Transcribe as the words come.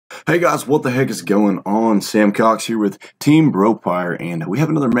Hey guys, what the heck is going on? Sam Cox here with Team Brofire, and we have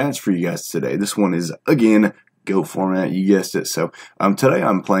another match for you guys today. This one is, again, GOAT format, you guessed it. So today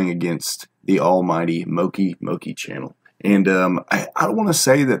I'm playing against the almighty Mokey channel. And I don't want to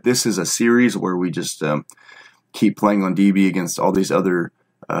say that this is a series where we just keep playing on DB against all these other,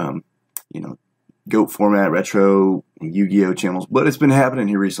 GOAT format, retro, Yu-Gi-Oh channels, but it's been happening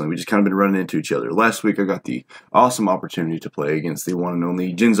here recently. We just kind of been running into each other. Last week I got the awesome opportunity to play against the one and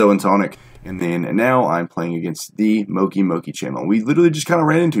only Jinzo and Tonic, and now I'm playing against the Mokey channel. We literally just kind of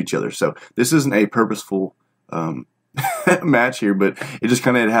ran into each other, so this isn't a purposeful match here, but it just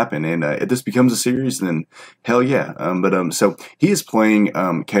kind of happened, and if this becomes a series, then hell yeah. So he is playing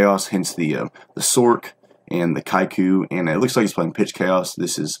Chaos, hence the Sork and the Kaiku, and it looks like he's playing Pitch Chaos.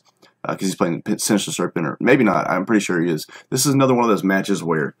 This is because he's playing Sinister Serpent, or maybe not. I'm pretty sure he is. This is another one of those matches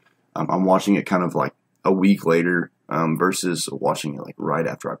where I'm watching it kind of like a week later versus watching it like right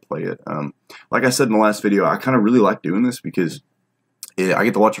after I play it. Like I said in the last video, I kind of really like doing this because I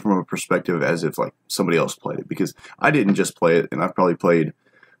get to watch it from a perspective as if like somebody else played it, because I didn't just play it, and I've probably played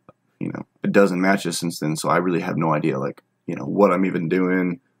a dozen matches since then, so I really have no idea like what I'm even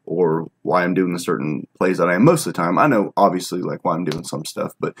doing or why I'm doing the certain plays that I am most of the time. I know, obviously, like why I'm doing some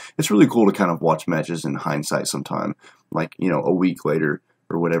stuff, but it's really cool to kind of watch matches in hindsight sometime, like, a week later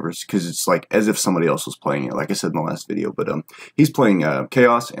or whatever, because it's like as if somebody else was playing it, like I said in the last video. But he's playing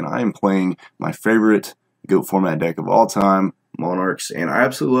Chaos, and I am playing my favorite GOAT format deck of all time, Monarchs, and I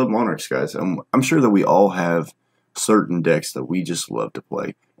absolutely love Monarchs, guys. I'm sure that we all have certain decks that we just love to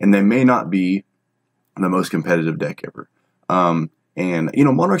play, and they may not be the most competitive deck ever. And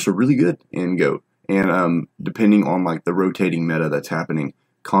Monarchs are really good in GOAT, and depending on like the rotating meta that's happening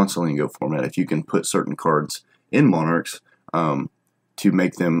constantly in GOAT format, if you can put certain cards in Monarchs to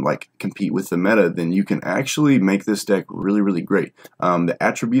make them like compete with the meta, then you can actually make this deck really great. The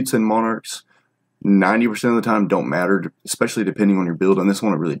attributes in Monarchs 90% of the time don't matter, especially depending on your build. On this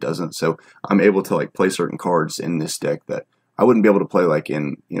one, it really doesn't. So I'm able to like play certain cards in this deck that I wouldn't be able to play like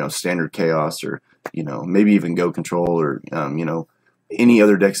in standard Chaos, or maybe even Go Control, or any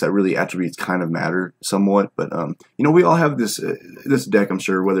other decks that really attributes kind of matter somewhat. But we all have this this deck, I'm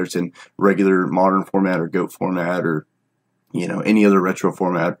sure, whether it's in regular modern format or GOAT format, or any other retro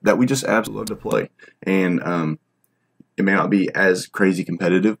format, that we just absolutely love to play. And it may not be as crazy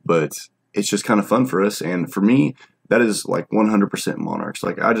competitive, but it's just kind of fun for us. And for me, that is like 100% Monarchs.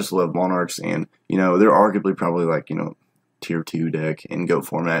 Like, I just love Monarchs, and they're arguably probably like tier 2 deck in GOAT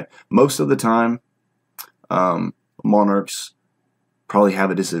format. Most of the time, Monarchs probably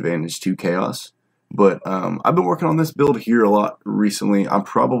have a disadvantage to Chaos, but I've been working on this build here a lot recently. I'm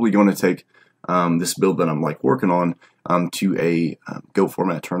probably going to take this build that I'm like working on to a GOAT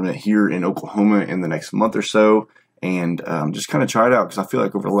format tournament here in Oklahoma in the next month or so, and just kind of try it out, because I feel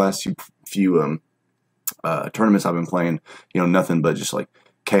like over the last few tournaments I've been playing, nothing but just like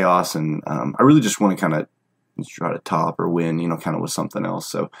Chaos, and I really just want to kind of try to top or win, kind of with something else.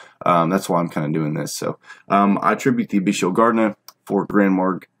 So that's why I'm kind of doing this. So I attribute the Abyssal Gardener for Grand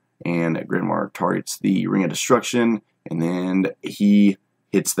Marg, and Grand Marg targets the Ring of Destruction, and then he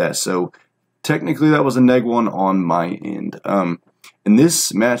hits that. So technically that was a -1 on my end. In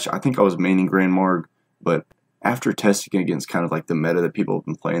this match, I think I was maining Grand Marg, but after testing against kind of like the meta that people have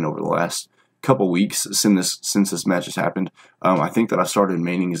been playing over the last couple weeks since this match has happened, I think that I started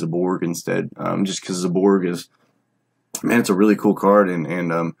maining Zaborg instead, just because Zaborg is, man, it's a really cool card,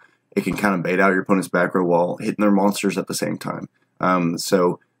 and it can kind of bait out your opponent's back row while hitting their monsters at the same time.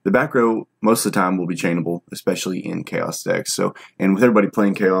 So the back row most of the time will be chainable, especially in Chaos decks. So, and with everybody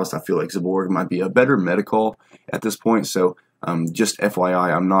playing Chaos, I feel like Zaborg might be a better meta call at this point. So just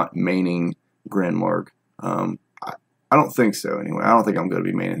FYI, I'm not maining Grand Marg. I don't think so anyway. I don't think I'm going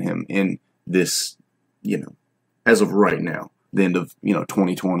to be maining him in this, as of right now, the end of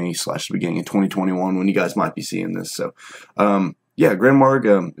 2020 / the beginning of 2021, when you guys might be seeing this. So yeah, Grand Marg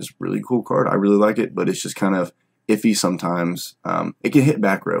is a really cool card. I really like it, but it's just kind of iffy sometimes. It can hit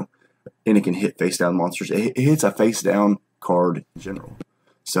back row, and it can hit face down monsters. It hits a face down card in general,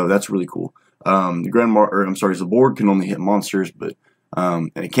 so that's really cool. Zaborg can only hit monsters, but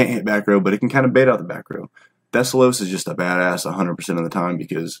and it can't hit back row, but it can kind of bait out the back row. Thessalos is just a badass 100% of the time,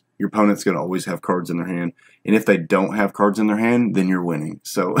 because your opponent's going to always have cards in their hand, and if they don't have cards in their hand, then you're winning.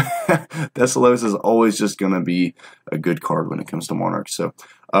 So Thessalos is always just going to be a good card when it comes to Monarchs. So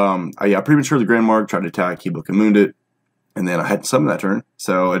I prematurely Grand Marg, tried to attack, he Book and Mooned it, and then I had some of that turn,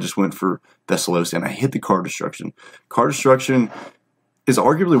 so I just went for Thessalos, and I hit the Card Destruction. Card Destruction is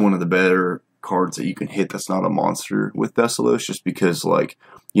arguably one of the better cards that you can hit that's not a monster with Thessalos, just because, like,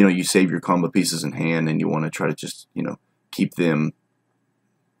 you save your combo pieces in hand, and you want to try to just, keep them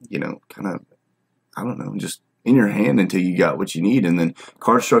you know, kind of, I don't know, just in your hand until you got what you need. And then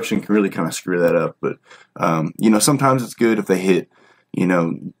card destruction can really kind of screw that up. But, you know, sometimes it's good if they hit, you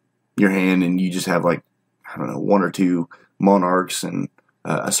know, your hand and you just have like, I don't know, 1 or 2 monarchs and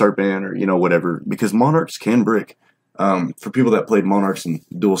a serpent or, you know, whatever, because monarchs can brick. For people that played monarchs in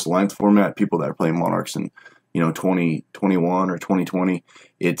Duelist Alliance format, people that are playing monarchs in, you know, 2021 or 2020,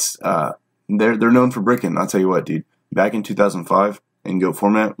 it's, they're known for bricking. I'll tell you what, dude, back in 2005 in Go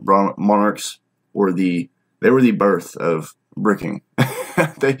format, monarchs were the birth of bricking.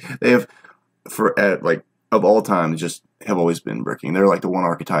 they have like of all time just have always been bricking. They're like the one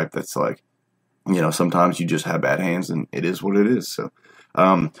archetype that's like, you know, sometimes you just have bad hands and it is what it is. So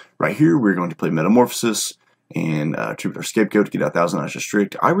right here we're going to play Metamorphosis and Tribute our Scapegoat to get out Thousand Eyes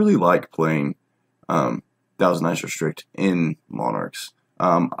Restrict. I really like playing Thousand Eyes Restrict in Monarchs.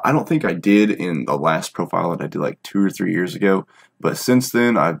 I don't think I did in the last profile that I did like 2 or 3 years ago, but since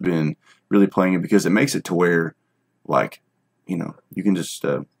then I've been really playing it because it makes it to where, like, you know, you can just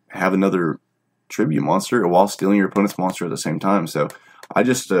have another tribute monster while stealing your opponent's monster at the same time. So I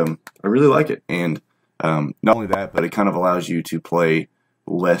just, I really like it. And not only that, but it kind of allows you to play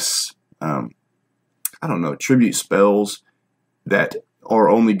less, I don't know, tribute spells that are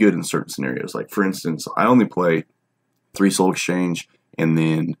only good in certain scenarios. Like, for instance, I only play 3 Soul Exchange and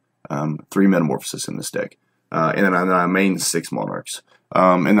then 3 Metamorphosis in this deck. And then I main 6 Monarchs.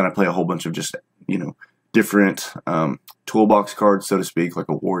 And then I play a whole bunch of just, you know, different toolbox cards, so to speak, like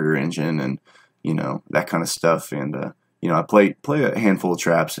a Warrior Engine and, you know, that kind of stuff. And, you know, I play a handful of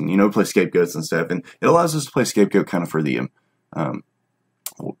traps and, you know, play Scapegoats and stuff. And it allows us to play Scapegoat kind of for the,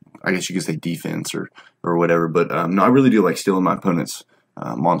 I guess you could say defense or whatever. But, no, I really do like stealing my opponent's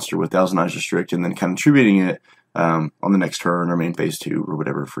monster with Thousand Eyes Restrict and then kind of tributing it on the next turn or main phase 2 or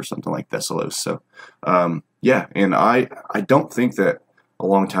whatever for something like Thessalos. So, yeah, and I don't think that a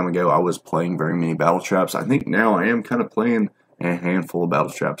long time ago I was playing very many battle traps. I think now I am kind of playing a handful of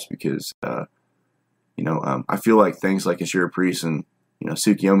battle traps because, you know, I feel like things like Ashura Priest and, you know,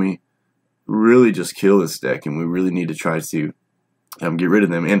 Tsukiyomi really just kill this deck, and we really need to try to get rid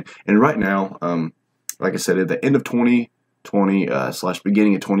of them. And right now, like I said, at the end of 2020 /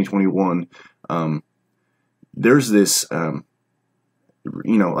 beginning of 2021, there's this,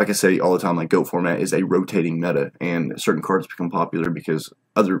 you know, like I say all the time, like GOAT format is a rotating meta, and certain cards become popular because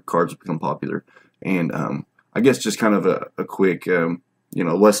other cards become popular. And I guess just kind of a quick, you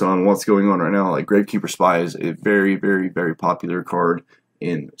know, lesson on what's going on right now. Like Gravekeeper Spy is a very, very, very popular card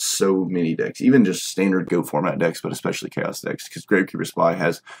in so many decks, even just standard GOAT format decks, but especially Chaos decks, because Gravekeeper Spy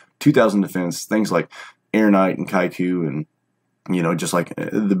has 2,000 defense. Things like Air Knight and Kaiku and, you know, just like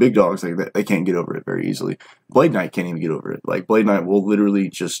the big dogs, like they can't get over it very easily. Blade Knight can't even get over it. Like Blade Knight will literally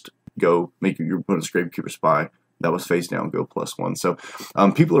just go make your opponent's Gravekeeper Spy that was face down go +1. So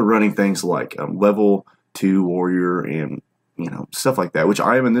people are running things like level 2 Warrior and, you know, stuff like that, which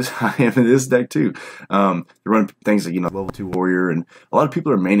I am in this deck too. They run things like, you know, level 2 Warrior, and a lot of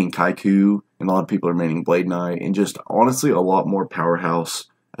people are maining Kaiku, and a lot of people are maining Blade Knight, and just honestly a lot more powerhouse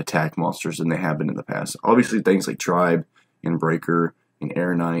attack monsters than they have been in the past. Obviously things like Tribe and Breaker and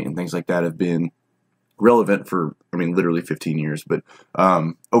Air Knight and things like that have been relevant for, I mean, literally 15 years. But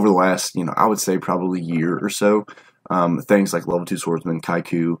over the last, you know, I would say probably year or so, things like level 2 Swordsman,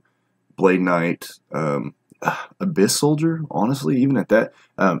 Kaiku, Blade Knight, Abyss Soldier, honestly, even at that,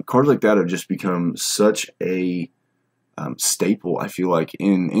 cards like that have just become such a staple, I feel like,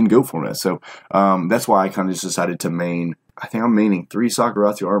 in GOAT format. So that's why I kind of just decided to main, I think I'm maining 3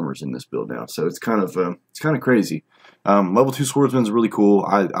 Sakuratsu Armors in this build now. So it's kind of crazy. Level 2 Swordsman is really cool.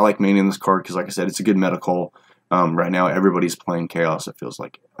 I like maining this card because, like I said, it's a good meta call. Right now, everybody's playing Chaos. It feels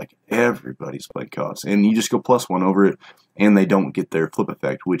like everybody's playing Chaos. And you just go +1 over it, and they don't get their flip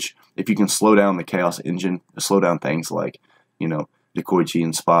effect, which, if you can slow down the Chaos engine, slow down things like, you know, Dekoichi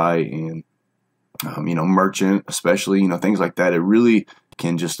and Spy and, you know, Merchant, especially, you know, things like that, it really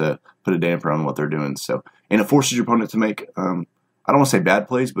can just put a damper on what they're doing. So, and it forces your opponent to make, I don't want to say bad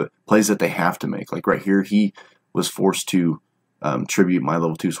plays, but plays that they have to make. Like right here, he was forced to tribute my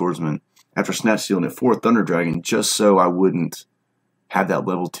level 2 Swordsman after snatch stealing it for Thunder Dragon, just so I wouldn't have that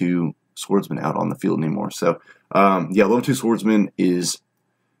level 2 Swordsman out on the field anymore. So, yeah, level 2 Swordsman it's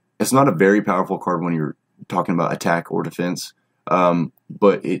not a very powerful card when you're talking about attack or defense,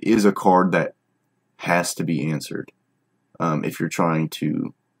 but it is a card that has to be answered if you're trying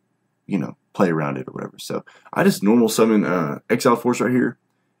to, you know, play around it or whatever. So I just normal summon Exile Force right here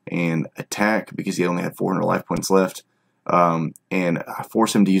and attack because he only had 400 life points left. And I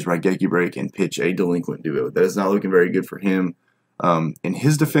force him to use Raigeki Break and pitch a Delinquent Duo. That is not looking very good for him. In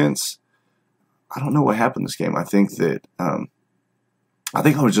his defense, I don't know what happened this game. I think that I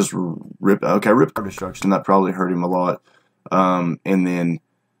think I was just rip. Okay, I ripped destruction. That probably hurt him a lot. And then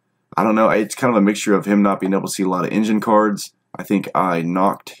I don't know. It's kind of a mixture of him not being able to see a lot of engine cards. I think I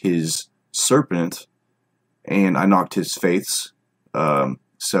knocked his serpent, and I knocked his faiths.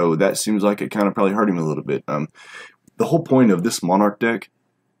 So that seems like it kind of probably hurt him a little bit. The whole point of this Monarch deck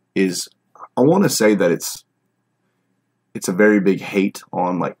is, I want to say that it's a very big hate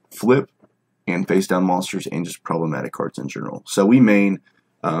on like flip and face down monsters and just problematic cards in general. So we main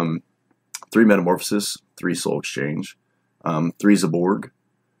 3 Metamorphosis, 3 Soul Exchange, 3 Zaborg.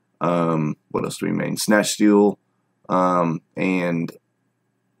 What else do we main? Snatch Steal, and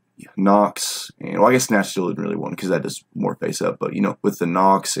Nox, and well, I guess Snatch Steal isn't really one because that does more face up. But you know, with the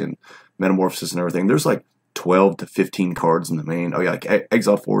Nox and Metamorphosis and everything, there's like 12 to 15 cards in the main. Oh yeah, like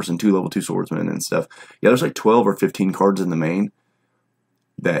Exiled Force and 2 level 2 Swordsmen and stuff. Yeah, there's like 12 or 15 cards in the main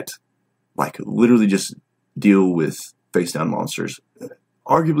that like literally just deal with face down monsters,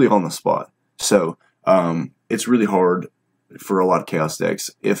 arguably on the spot. So it's really hard for a lot of Chaos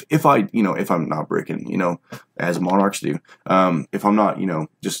decks if I'm not bricking, as Monarchs do. If I'm not,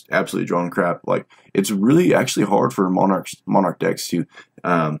 just absolutely drawing crap, like it's really actually hard for Monarch decks to,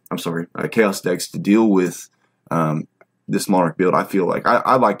 Chaos decks to deal with this Monarch build. I feel like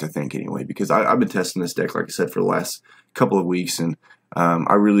I like to think anyway, because I've been testing this deck, like I said, for the last couple of weeks, and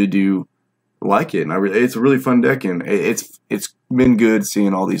I really do like it, and it's a really fun deck, and it's been good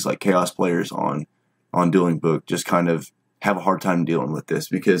seeing all these like Chaos players on Dueling Book just kind of have a hard time dealing with this,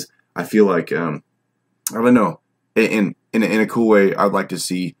 because I feel like I don't know, in a cool way, I'd like to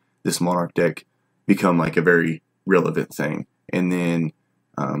see this Monarch deck become like a very relevant thing, and then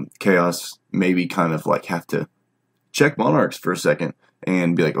Chaos maybe kind of like have to check Monarchs for a second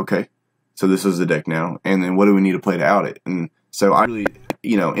and be like, okay, so this is the deck now, and then what do we need to play to out it? And so I really,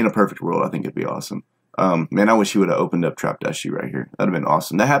 in a perfect world, I think it'd be awesome. Man, I wish he would have opened up Trap Dusty right here. That'd have been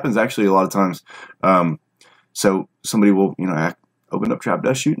awesome. That happens actually a lot of times. So somebody will, open up Trap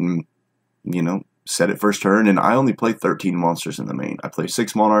Dust Shoot and, set it first turn. And I only play 13 monsters in the main. I play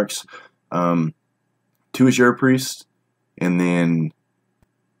 6 Monarchs, 2 Azure Priest, and then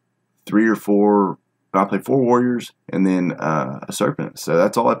 3 or 4. I play 4 Warriors and then a Serpent. So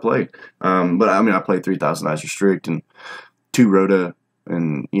that's all I play. But I mean, I play 3,000 Eyes Restrict and 2 Rhoda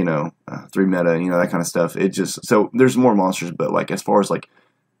and 3 Meta, that kind of stuff. It just, so there's more monsters, but like as far as like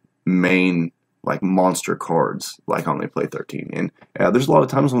main like monster cards, like I only play 13, and there's a lot of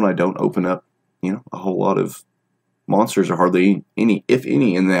times when I don't open up a whole lot of monsters, or hardly any, if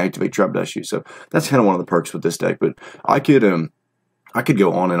any, and they activate Trap Dust Shoot. So that's kind of one of the perks with this deck. But I could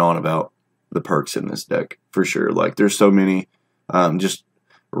go on and on about the perks in this deck for sure. Like there's so many just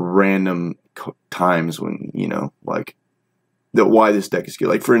random times when like why this deck is good.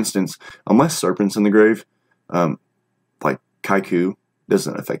 Like for instance, unless Serpent's in the grave, like Kaiku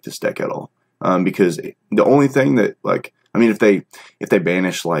doesn't affect this deck at all. Because the only thing that, like, I mean, if they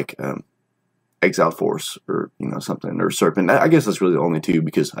banish like Exiled Force or something, or Serpent, I guess that's really the only 2,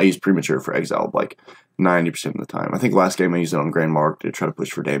 because I use Premature for Exiled like 90% of the time. I think last game I used it on Grand Mark to try to push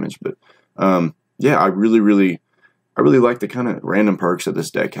for damage, but yeah, I really like the kind of random perks that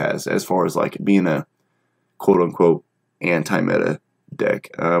this deck has as far as like being a quote unquote anti-meta deck.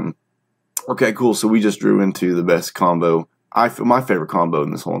 Okay, cool. So we just drew into the best combo. My favorite combo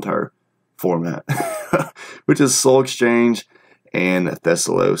in this whole entire format, which is Soul Exchange and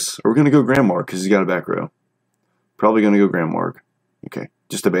Thessalos. We're going to go Grand Mark because he's got a back row. Probably going to go Grand Mark. Okay,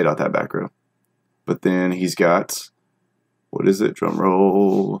 just to bait out that back row. But then he's got, what is it? Drum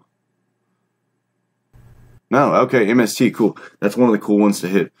roll. No, okay, MST, cool. That's one of the cool ones to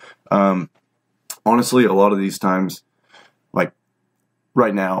hit. Honestly, a lot of these times, like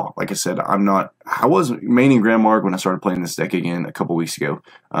right now, like I said, I wasn't maining Grand Mark when I started playing this deck again a couple weeks ago.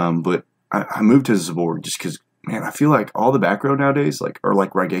 But I moved to Zaborg just because, man, I feel like all the back row nowadays are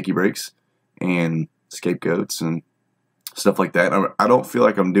like Raigeki Breaks and Scapegoats and stuff like that. I don't feel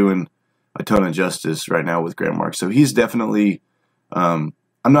like I'm doing a ton of justice right now with Grand Mark. So he's definitely, I'm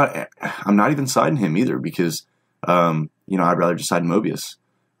not even siding him either, because, I'd rather just side Mobius.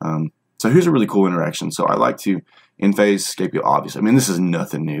 So here's a really cool interaction. So I like to in phase Scapegoat, obviously. I mean, this is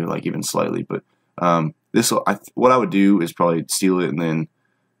nothing new, like even slightly, but what I would do is probably steal it and then,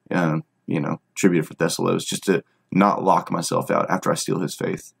 tribute it for Thessalos, just to not lock myself out after I steal his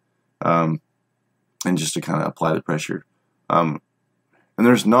faith, and just to kind of apply the pressure. And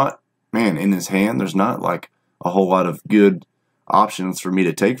there's not, man, in his hand, there's not like a whole lot of good options for me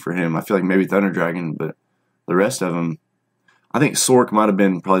to take for him. I feel like maybe Thunder Dragon, but the rest of them, I think Sork might have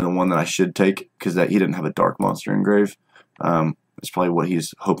been probably the one that I should take, because he didn't have a dark monster engrave. It's probably what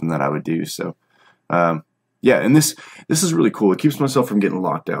he's hoping that I would do. So, yeah, and this is really cool. It keeps myself from getting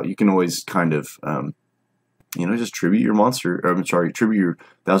locked out. You can always kind of just tribute your monster. Or, I'm sorry, tribute your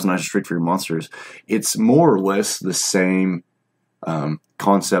Thousand Eyes Restrict for your monsters. It's more or less the same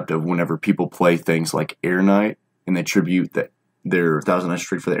concept of whenever people play things like Air Knight and they tribute their Thousand Eyes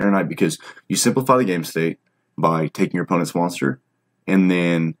Restrict for the Air Knight, because you simplify the game state by taking your opponent's monster, and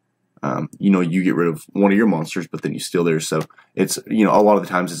then you get rid of one of your monsters, but then you steal theirs. So it's a lot of the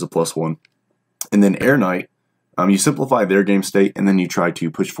times it's a +1. And then Air Knight, you simplify their game state, and then you try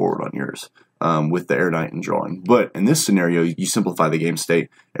to push forward on yours with the Air Knight and drawing. But in this scenario, you simplify the game state.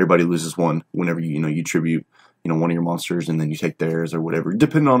 Everybody loses one whenever you tribute one of your monsters, and then you take theirs or whatever,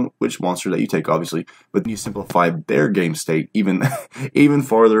 depending on which monster that you take, obviously. But then you simplify their game state even even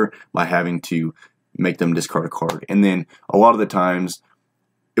farther by having to make them discard a card. And then a lot of the times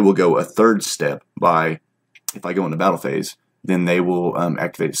it will go a third step by, if I go into battle phase, then they will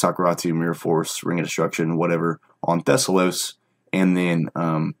activate Sakuratu, Mirror Force, Ring of Destruction, whatever, on Thessalos, and then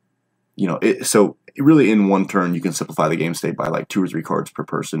so really in one turn you can simplify the game state by like 2 or 3 cards per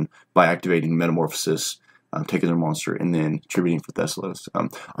person by activating Metamorphosis, taking their monster, and then tributing for Thessalos.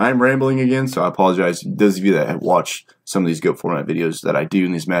 I'm rambling again, so I apologize. Those of you that have watched some of these GOAT format videos that I do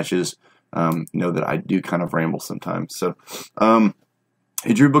in these matches know that I do kind of ramble sometimes. So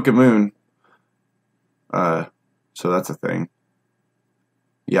he drew Book of Moon, so that's a thing.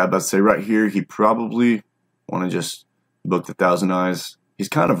 Yeah, I'm about to say right here, he probably want to just book the Thousand Eyes. He's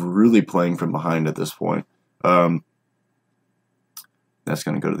kind of really playing from behind at this point. That's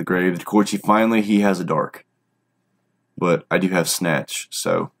going to go to the grave. Koichi, finally, he has a dark. But I do have Snatch,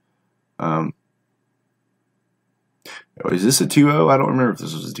 so... is this a 2-0? I don't remember if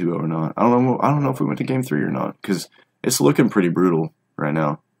this was a 2-0 or not. I don't know if we went to game 3 or not, because it's looking pretty brutal right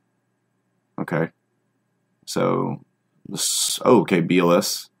now. Okay. So... okay,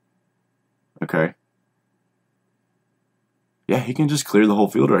 BLS. Okay. Yeah, he can just clear the whole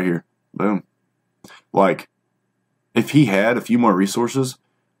field right here. Boom. Like, if he had a few more resources,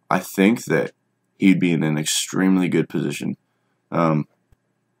 I think that he'd be in an extremely good position.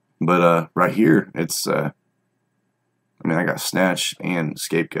 But right here, it's, I got Snatch and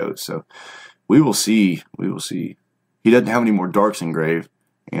Scapegoat, so we will see. We will see. He doesn't have any more darks in grave,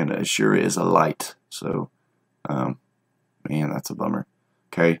 and it sure is a light. So, man, that's a bummer.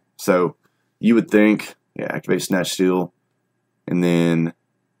 Okay, so you would think, yeah, activate Snatch Steal, and then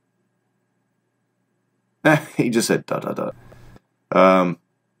he just said ... Go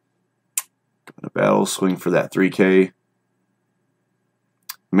to battle, swing for that 3K.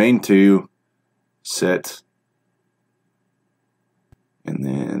 Main 2, set, and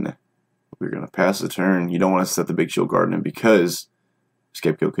then we're going to pass the turn. You don't want to set the Big Shield Guard in because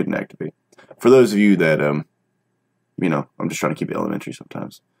Scapegoat couldn't activate. For those of you that, I'm just trying to keep it elementary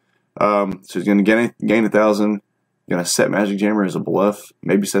sometimes. So he's going to gain 1,000. Going to set Magic Jammer as a bluff.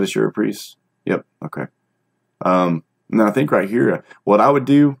 Maybe set a Shura Priest. Yep, okay. Now I think right here, what I would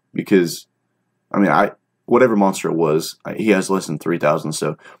do, because, whatever monster it was, he has less than 3,000,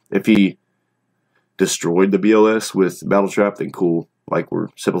 so if he destroyed the BLS with Battle Trap, then cool. Like, we're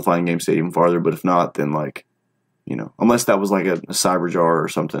simplifying game state even farther, but if not, then, like, unless that was like a Cyber Jar or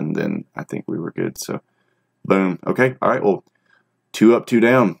something, then I think we were good, so, boom. Okay, alright, well, 2 up, 2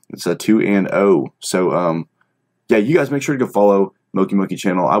 down. It's a 2-0. So, yeah, you guys make sure to go follow Mokey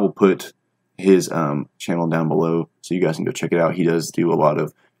channel. I will put his channel down below so you guys can go check it out. He does do a lot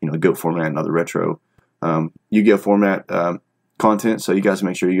of GOAT format and other retro Yu-Gi-Oh format content, so you guys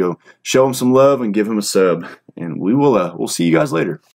make sure you go show him some love and give him a sub, and we'll see you guys later.